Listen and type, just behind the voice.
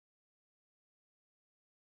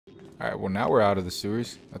Alright, well now we're out of the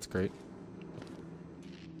sewers. That's great.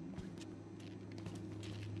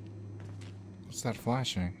 What's that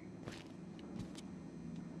flashing?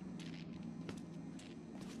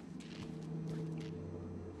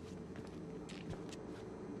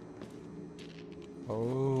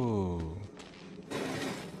 Oh.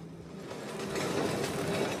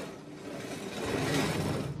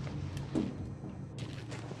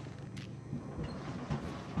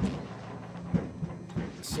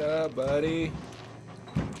 What's up, buddy?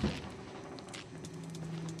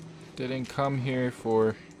 Didn't come here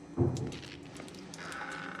for...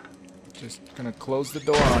 Just gonna close the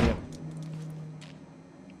door on you.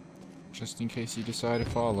 Just in case you decide to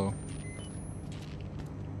follow.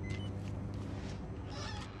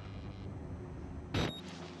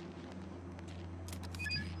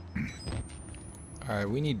 Alright,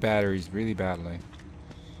 we need batteries really badly.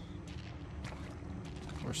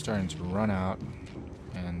 We're starting to run out.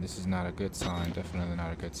 And this is not a good sign. Definitely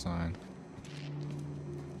not a good sign.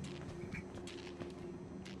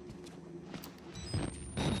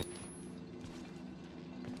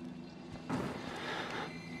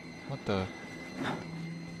 What the?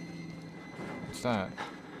 What's that?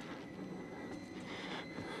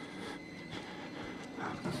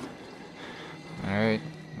 Alright,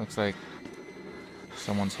 looks like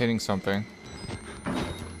someone's hitting something.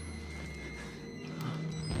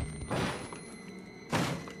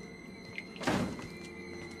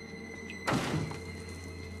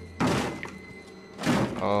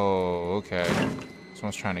 Oh, okay.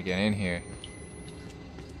 Someone's trying to get in here.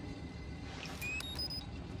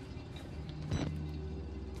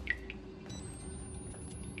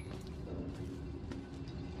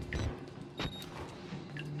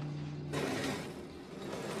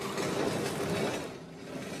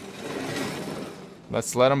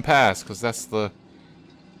 Let's let them pass, because that's the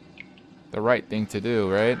right thing to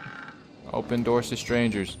do, right? Open doors to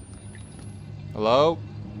strangers. Hello?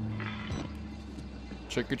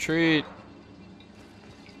 Trick or treat.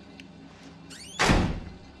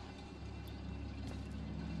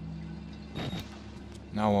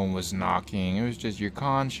 No one was knocking. It was just your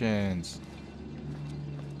conscience.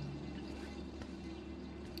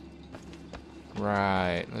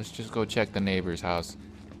 Right. Let's just go check the neighbor's house.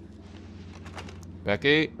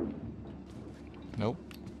 Becky? Nope.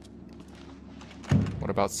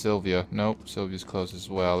 What about Sylvia? Nope. Sylvia's closed as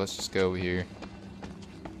well. Let's just go over here.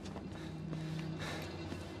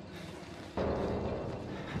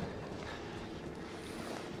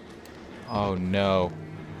 Oh no.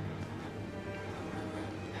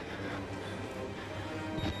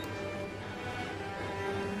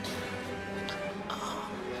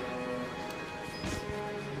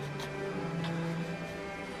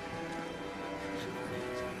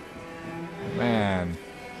 Man.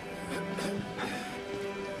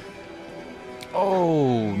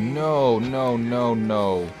 Oh no, no, no,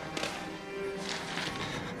 no.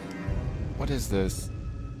 What is this?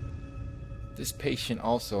 This patient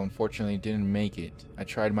also unfortunately didn't make it. I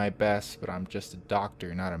tried my best, but I'm just a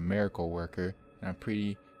doctor, not a miracle worker, and I'm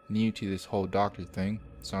pretty new to this whole doctor thing,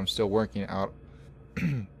 so I'm still working out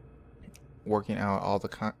all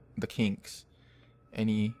the kinks.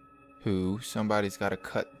 Anywho, somebody's got to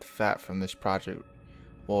cut the fat from this project.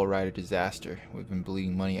 Wall rider disaster. We've been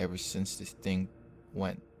bleeding money ever since this thing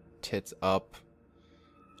went tits up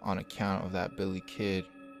on account of that Billy kid,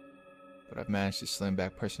 but I've managed to slim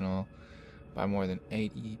back personnel by more than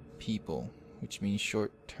 80 people, which means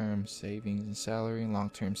short-term savings in salary and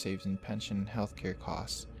long-term savings in pension and healthcare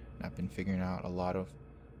costs. And I've been figuring out a lot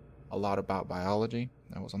about biology.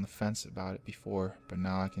 I was on the fence about it before, but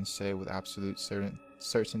now I can say with absolute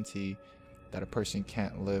certainty that a person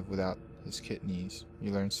can't live without his kidneys.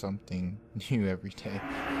 You learn something new every day.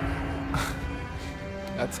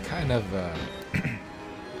 That's kind of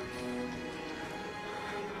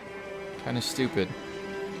kind of stupid.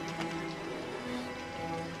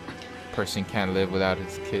 Person can't live without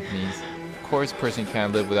his kidneys. Of course person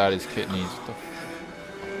can't live without his kidneys.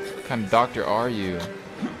 What kind of doctor are you?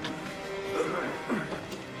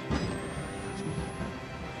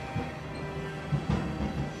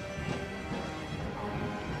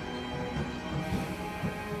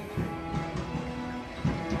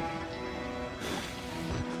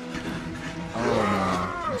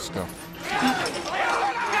 Oh no, let's go.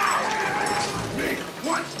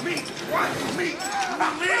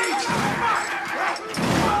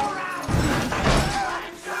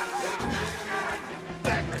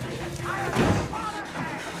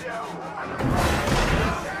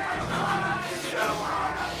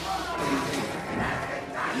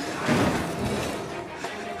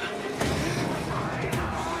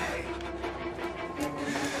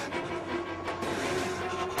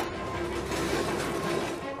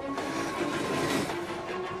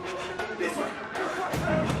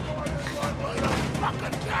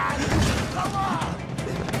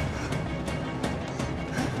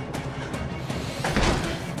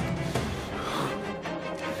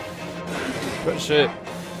 Shit.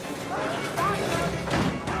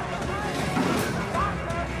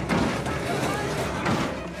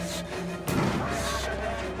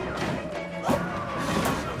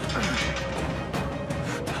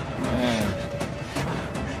 Man.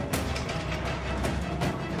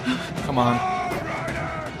 Come on.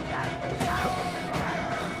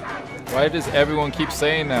 Why does everyone keep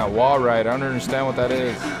saying that? Wall ride. I don't understand what that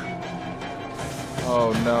is.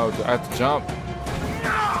 Oh no, I have to jump.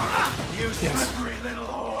 Yes.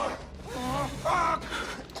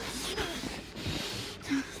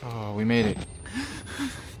 Oh, we made it.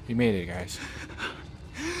 We made it, guys.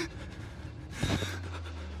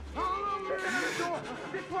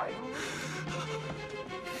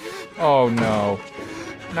 Oh no.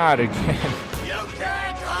 Not again.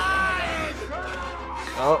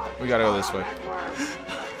 Oh, we gotta go this way.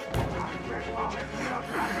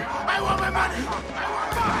 I want my money!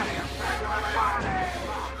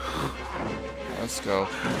 Let's go.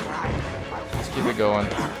 Let's keep it going.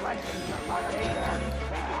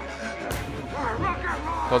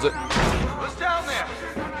 Close it. Who's down there?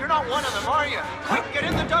 You're not one of them, are you? Quick, get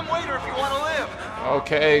in the dumbwaiter if you want to live.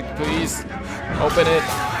 Okay, please. Open it.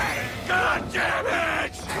 God damn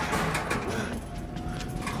it!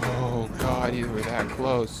 Oh god, you were that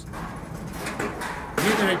close.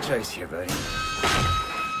 You got a choice here, buddy.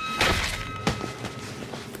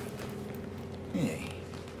 Hey,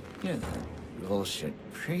 you're the bullshit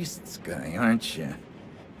priests guy, aren't you?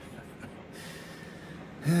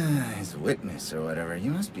 As a witness or whatever,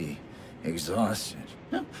 you must be exhausted.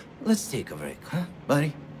 No, let's take a break, huh,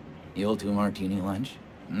 buddy? The old 2-martini lunch?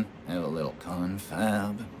 Have a little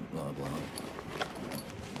confab, blah, blah.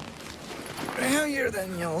 Heavier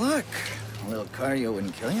than you look. A little cardio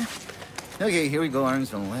wouldn't kill you. Okay, here we go,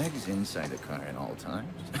 arms and legs inside the car at all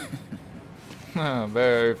times.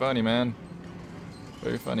 Very funny, man.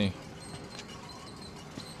 Very funny.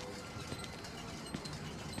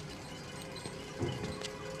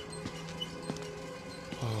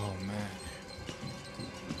 Oh man.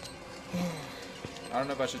 I don't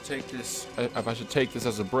know if I should take this. If I should take this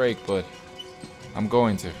as a break, but I'm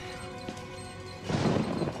going to.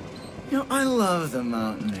 You know, I love the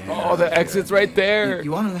mountain air. Oh, the exit's right there.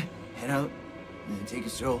 You want to head out and take a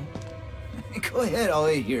stroll? Go ahead, I'll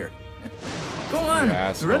wait here. Go on,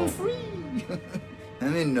 run free.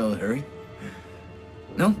 I'm in no hurry.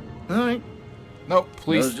 No? All right. No,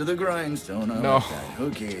 please. Goes to the grindstone. No. Like that.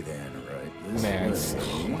 Okay then, right this Man, way.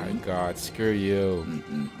 oh my god, screw you.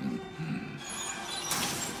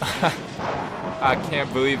 I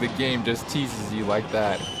can't believe the game just teases you like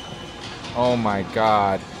that. Oh my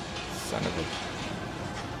god. Son of a...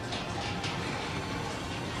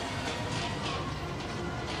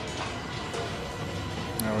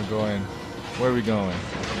 Now we're going... Where are we going?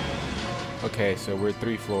 Okay, so we're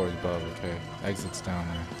 3 floors above, okay. Exit's down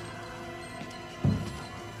there.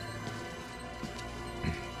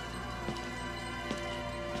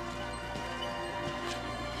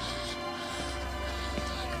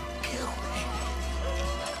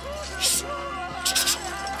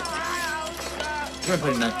 You're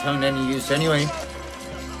putting that tongue to any use anyway.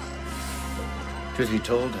 Truth be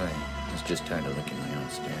told, I was just tired of licking my own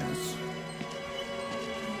stairs.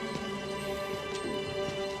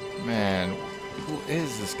 Man, who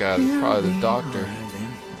is this guy? That's probably the doctor.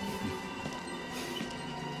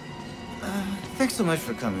 Thanks so much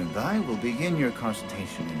for coming by. We'll begin your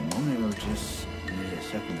consultation in a moment. We'll just need a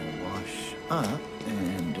second to wash up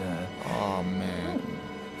and, Oh man.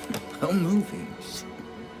 well, movies.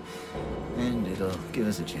 And it'll give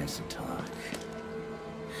us a chance to talk.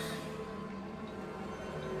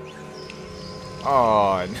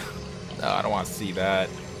 Oh, no, I don't want to see that.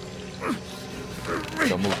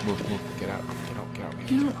 So move. Get out.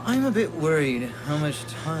 You know, I'm a bit worried how much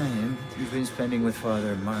time you've been spending with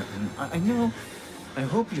Father Martin. I know, I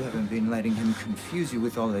hope you haven't been letting him confuse you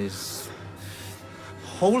with all his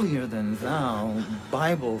holier-than-thou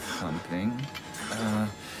Bible thumping.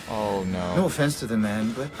 Oh no. No offense to the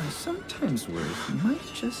man, but I sometimes worry he might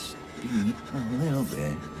just be a little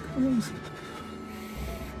bit crazy.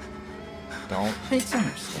 Don't. It's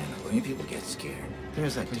understandable. When people get scared,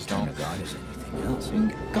 there's that discount of God as anything else.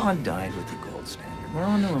 And God died with the gold standard. We're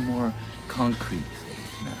on to a more concrete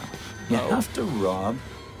thing now. You have to rob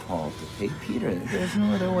Paul to pay Peter. There's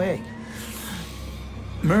no other way.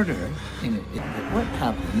 Murder, what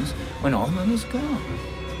happens when all money's gone?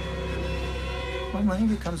 Well, money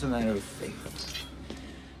becomes a matter of faith.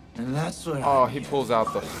 And that's what He pulls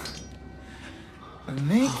out the...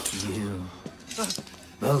 make you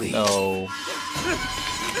believe. No.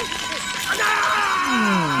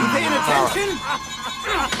 You paying attention?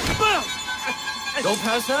 Don't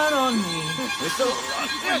pass that on me. It's a lot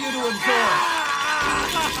for you to absorb.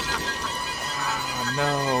 Oh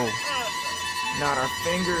no. Not our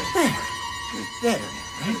fingers. Better,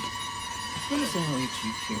 right? These only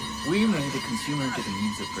cheap here. We made the consumer to the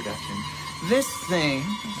means of production. This thing is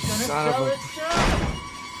gonna Son of sell a- itself.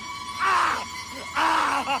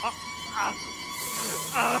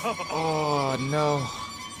 Oh no.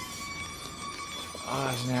 Oh,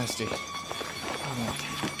 that's nasty. Oh.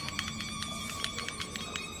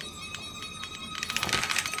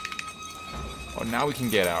 Oh, now we can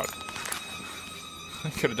get out. I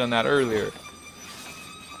could have done that earlier.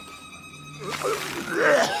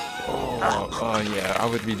 Oh yeah, I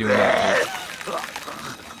would be doing that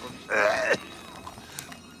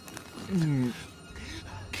too.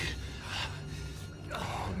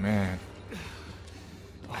 Oh man.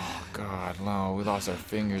 Oh god, no, we lost our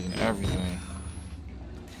fingers and everything.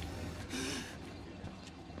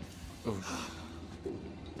 Ooh.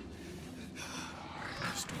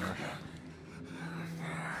 This door.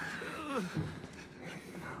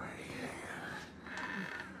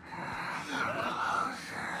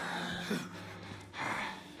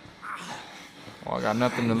 Well, I got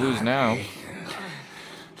nothing to lose now.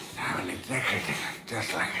 I'm an executive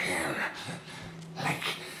just like him. Like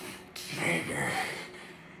Traeger.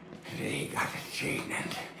 He got the gene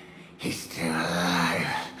and he's still alive.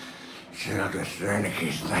 Sealed with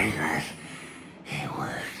Wernicke's nightmares. He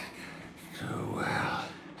worked too well.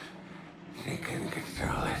 They couldn't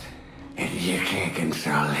control it. And you can't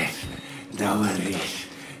control it. Nobody.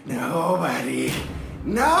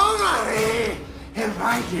 He'll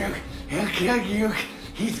find you. He'll kill you.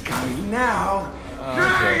 He's coming now.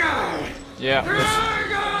 Okay. Traeger! Yeah.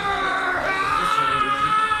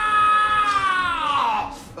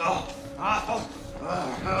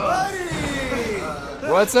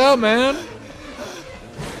 What's up, man?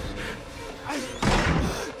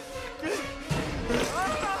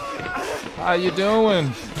 How you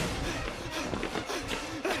doing?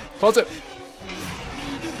 Close it.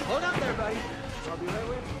 Hold up there, buddy. I'll be right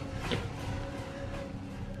with you.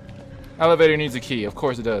 Elevator needs a key. Of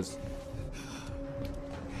course it does.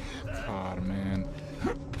 God, man.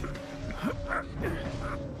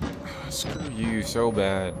 Screw you so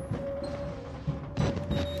bad.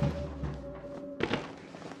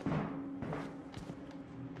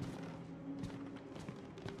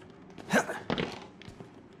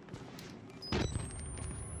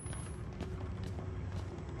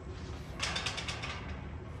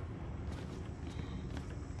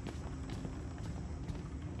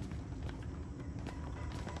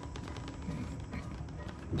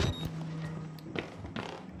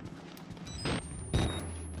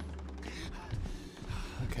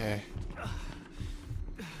 Okay.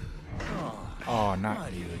 Oh,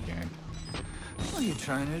 not you again. What are you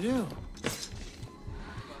trying to do?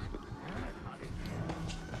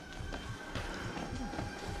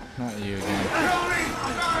 Not you again.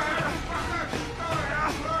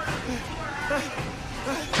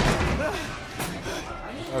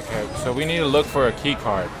 Okay, so we need to look for a key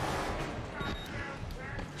card.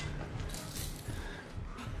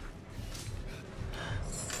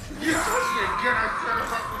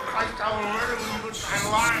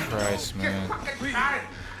 Christ, man.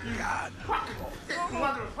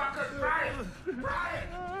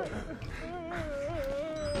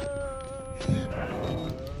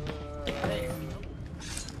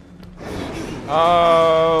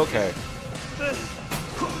 Okay.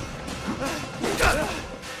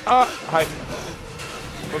 Hi.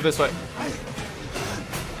 Move this way.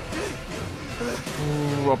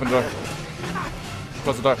 Ooh, open the door.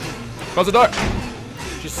 Close the door. Close the door!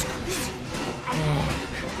 Jesus Christ.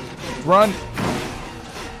 Run! Is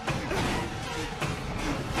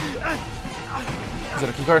that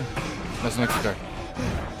a key card? That's not a key card.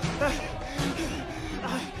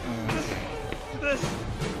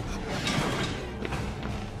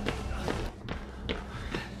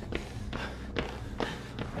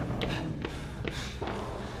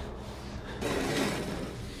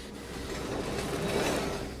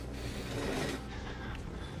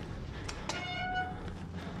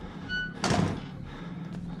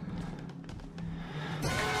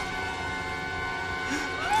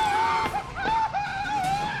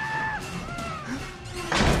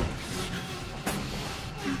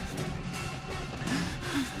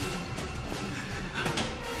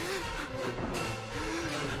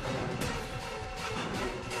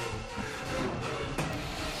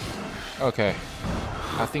 Okay.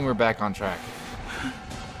 I think we're back on track.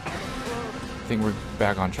 I think we're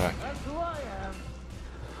back on track. That's who I am.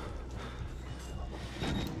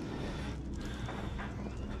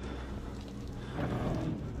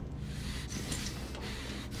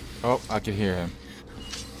 Oh, I can hear him.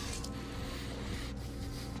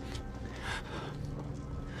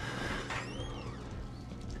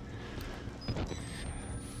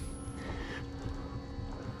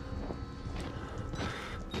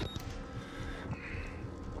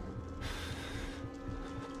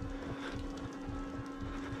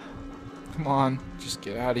 Come on, just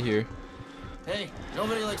get out of here. Hey,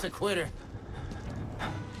 nobody likes a quitter.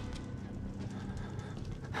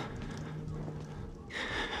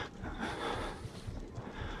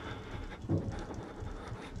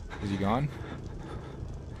 Is he gone?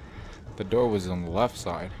 The door was on the left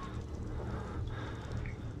side.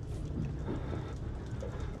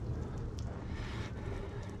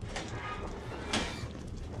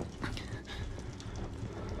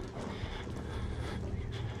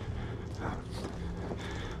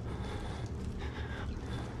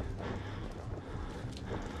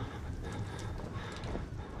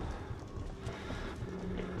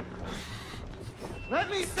 Let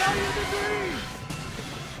me sell you the dream!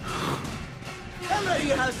 Somebody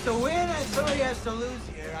has to win and somebody has to lose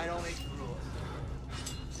here. I don't make the rules.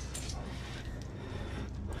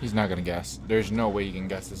 He's not gonna guess. There's no way he can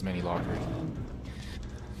guess this many lockers.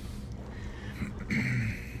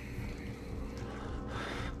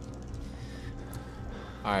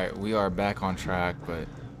 Alright, we are back on track, but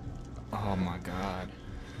oh my god.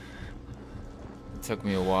 It took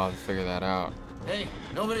me a while to figure that out. Hey,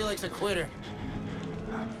 nobody likes a quitter.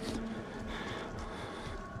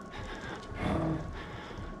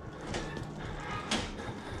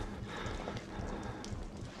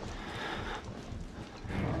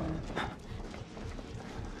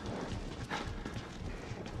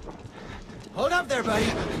 Hold up there, buddy.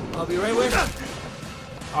 I'll be right with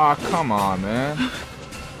you. Aw, come on, man.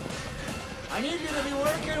 I need you to be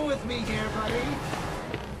working with me here, buddy.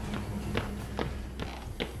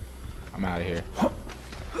 I'm out of here.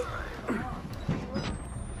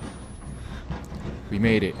 We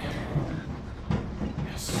made it.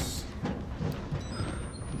 Yes.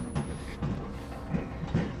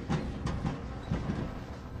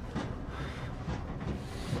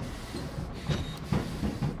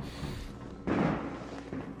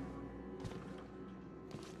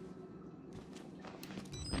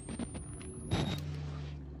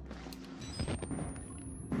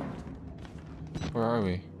 Where are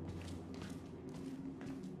we?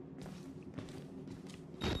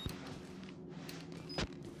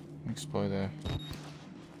 Explore the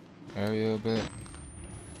area a little bit.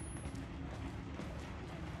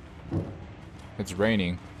 It's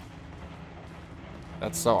raining.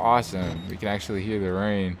 That's so awesome. We can actually hear the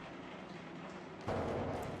rain.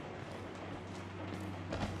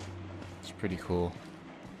 It's pretty cool.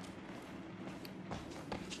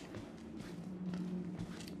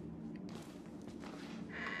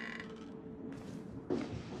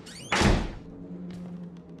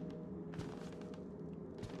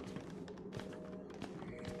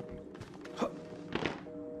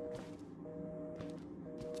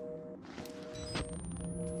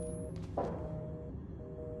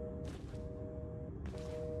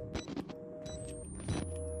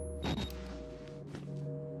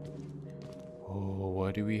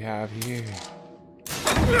 What do we have here?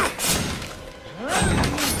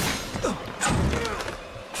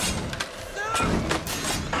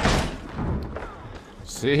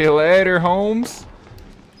 See you later, Holmes.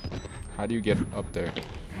 How do you get up there?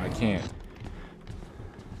 I can't.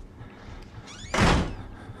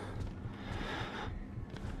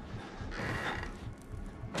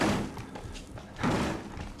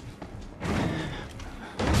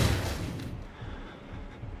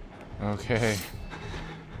 Okay.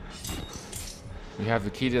 We have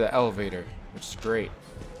the key to the elevator, which is great.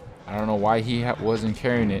 I don't know why he wasn't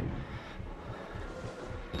carrying it.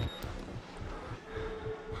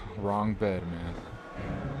 Wrong bed, man.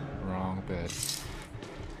 Wrong bed.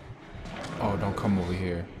 Oh, don't come over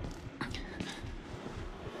here.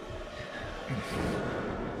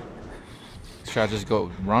 Should I just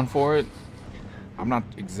go run for it? I'm not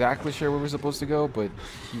exactly sure where we're supposed to go, but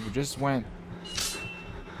he just went.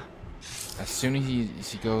 As soon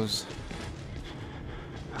as he goes.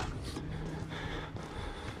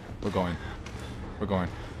 We're going. We're going.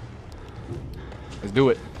 Let's do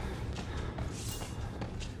it.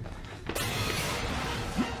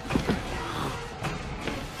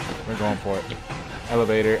 We're going for it.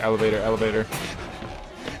 Elevator, elevator, elevator.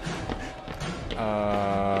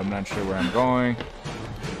 I'm not sure where I'm going.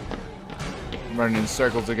 I'm running in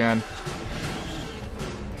circles again.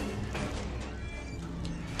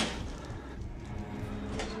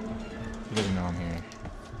 He doesn't know I'm here.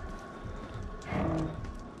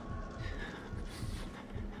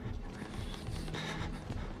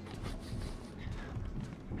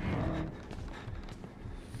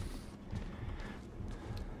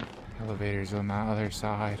 elevator's on the other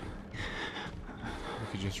side. We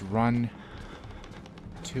could just run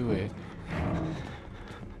to it.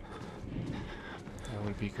 That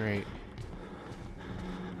would be great.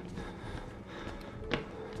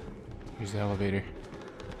 Here's the elevator.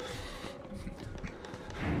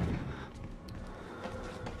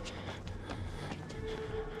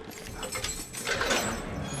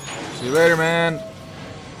 See you later, man.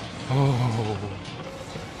 Oh.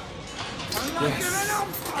 I'm not giving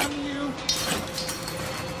up on you.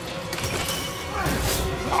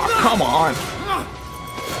 Oh, come on.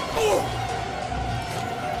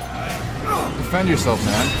 Defend yourself,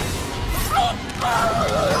 man.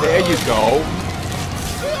 There you go.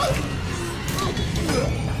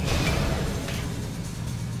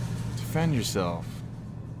 Defend yourself.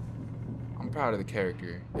 I'm proud of the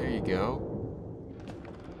character. There you go.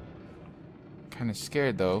 Kind of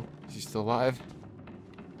scared though. Is he still alive?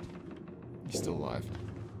 He's still alive.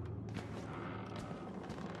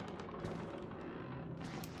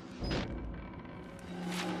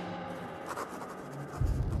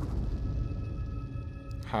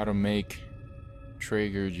 How to make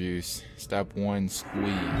Traeger juice. Step 1,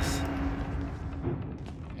 squeeze.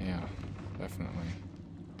 Yeah, definitely.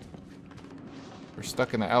 We're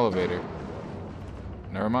stuck in the elevator.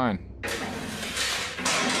 Never mind.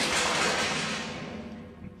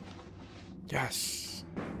 Yes!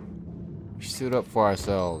 We stood up for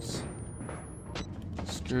ourselves.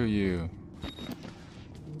 Screw you.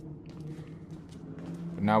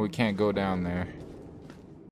 But now we can't go down there.